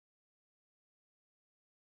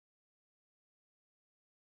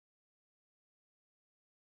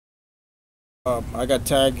I got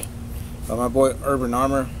tagged by my boy Urban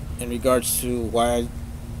Armor in regards to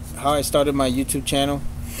how I started my YouTube channel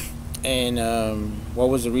and what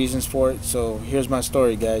was the reasons for it. So here's my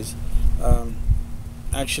story, guys. Um,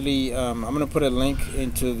 I'm gonna put a link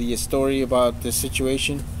into the story about this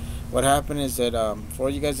situation. What happened is that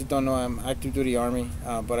for you guys that don't know, I'm active duty Army,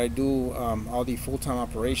 but I do all the full-time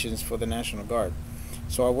operations for the National Guard.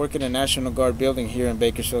 So I work in the National Guard building here in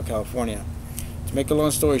Bakersfield, California. To make a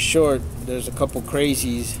long story short, there's a couple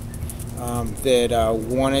crazies that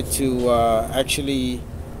wanted to actually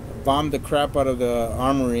bomb the crap out of the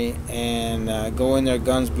armory and go in there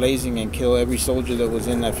guns blazing and kill every soldier that was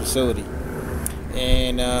in that facility.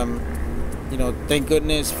 And thank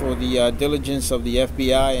goodness for the diligence of the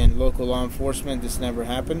FBI and local law enforcement, this never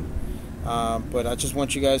happened. But I just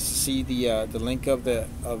want you guys to see the link of that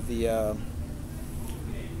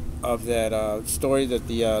story that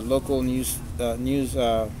the local news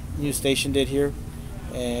station did here,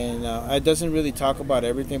 and it doesn't really talk about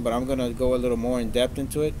everything, but I'm gonna go a little more in depth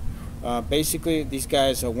into it. Basically, these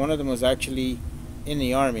guys, one of them was actually in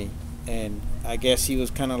the Army, and I guess he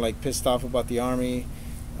was kind of like pissed off about the Army.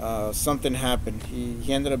 Something happened.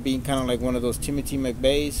 He ended up being kind of like one of those Timothy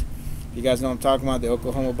McVeighs. You guys know what I'm talking about, the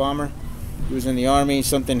Oklahoma bomber. He was in the Army.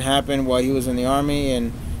 Something happened while he was in the Army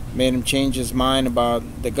and made him change his mind about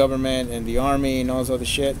the government and the Army and all this other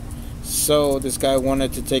shit. So this guy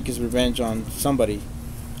wanted to take his revenge on somebody,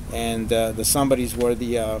 and the somebodies were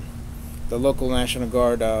the local National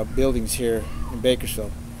Guard buildings here in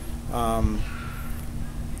Bakersfield.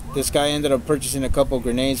 This guy ended up purchasing a couple of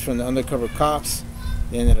grenades from the undercover cops.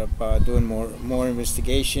 They ended up doing more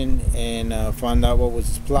investigation and found out what was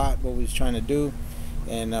his plot, what he was trying to do.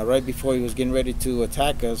 And right before he was getting ready to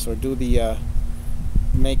attack us or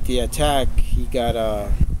make the attack, he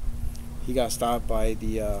got stopped by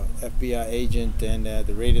the FBI agent, and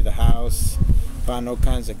they raided the house, found all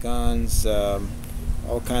kinds of guns,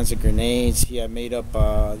 all kinds of grenades. He had made up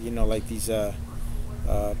like these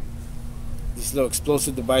little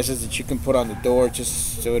explosive devices that you can put on the door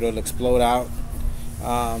just so it'll explode out.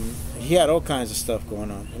 He had all kinds of stuff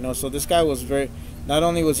going on, so this guy was not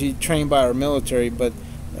only was he trained by our military, but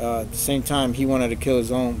at the same time he wanted to kill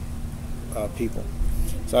his own people.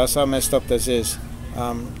 So that's how messed up this is.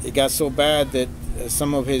 It got so bad that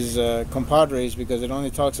some of his compadres, because it only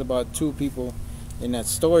talks about 2 people in that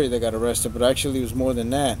story that got arrested, but actually it was more than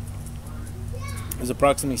that. It was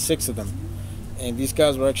approximately 6 of them. And these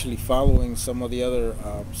guys were actually following some of the other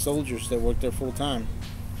soldiers that worked there full time.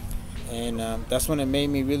 And that's when it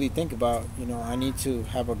made me really think about, I need to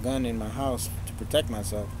have a gun in my house to protect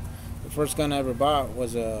myself. The first gun I ever bought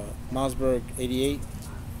was a Mossberg 88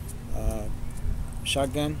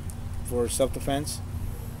 shotgun for self-defense,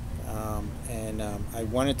 and I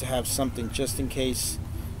wanted to have something just in case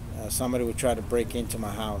somebody would try to break into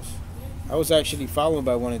my house. I was actually followed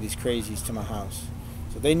by one of these crazies to my house,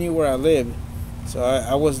 so they knew where I lived. So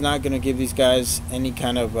I was not going to give these guys any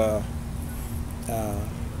kind of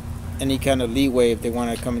leeway if they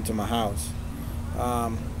wanted to come into my house.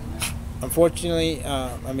 Fortunately,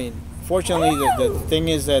 the thing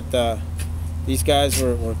is that these guys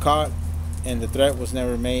were caught, and the threat was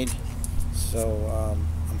never made. So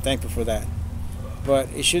I'm thankful for that. But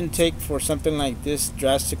it shouldn't take for something like this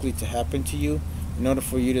drastically to happen to you in order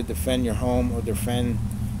for you to defend your home or defend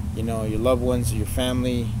your loved ones or your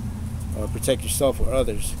family, or protect yourself or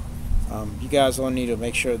others. You guys all need to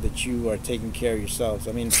make sure that you are taking care of yourselves.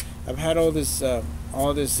 I mean, I've had all this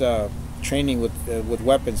training with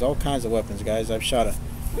weapons, all kinds of weapons, guys. I've shot a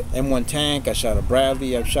M1 tank, I shot a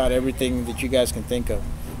Bradley, I've shot everything that you guys can think of.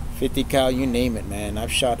 50 cal, you name it, man.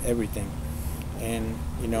 I've shot everything. And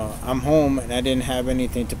I'm home, and I didn't have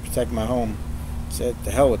anything to protect my home. Said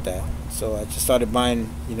the hell with that. So I just started buying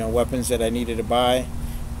weapons that I needed to buy,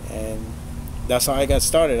 and that's how I got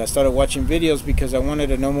started. I started watching videos because I wanted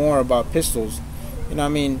to know more about pistols.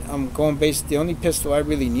 I'm going based. The only pistol I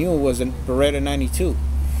really knew was a Beretta 92.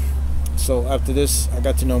 So after this, I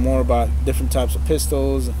got to know more about different types of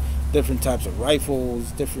pistols, different types of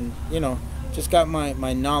rifles, just got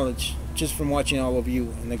my knowledge just from watching all of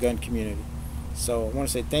you in the gun community. So I want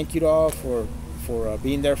to say thank you to all for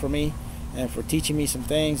being there for me and for teaching me some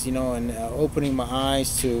things, and opening my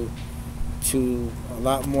eyes to a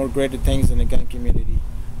lot more greater things in the gun community.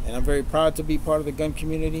 And I'm very proud to be part of the gun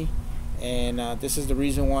community. And this is the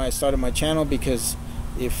reason why I started my channel, because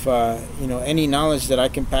if any knowledge that I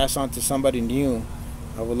can pass on to somebody new,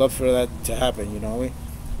 I would love for that to happen.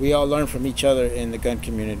 We all learn from each other in the gun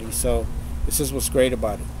community. So this is what's great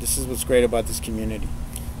about it. This is what's great about this community.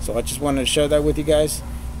 So I just wanted to share that with you guys.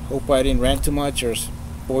 Hope I didn't rant too much or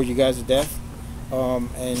bore you guys to death.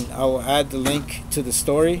 and I will add the link to the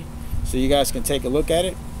story so you guys can take a look at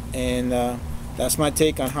it. And that's my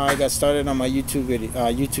take on how I got started on my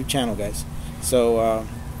YouTube channel, guys. So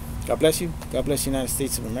God bless you. God bless the United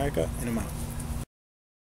States of America, and I'm out.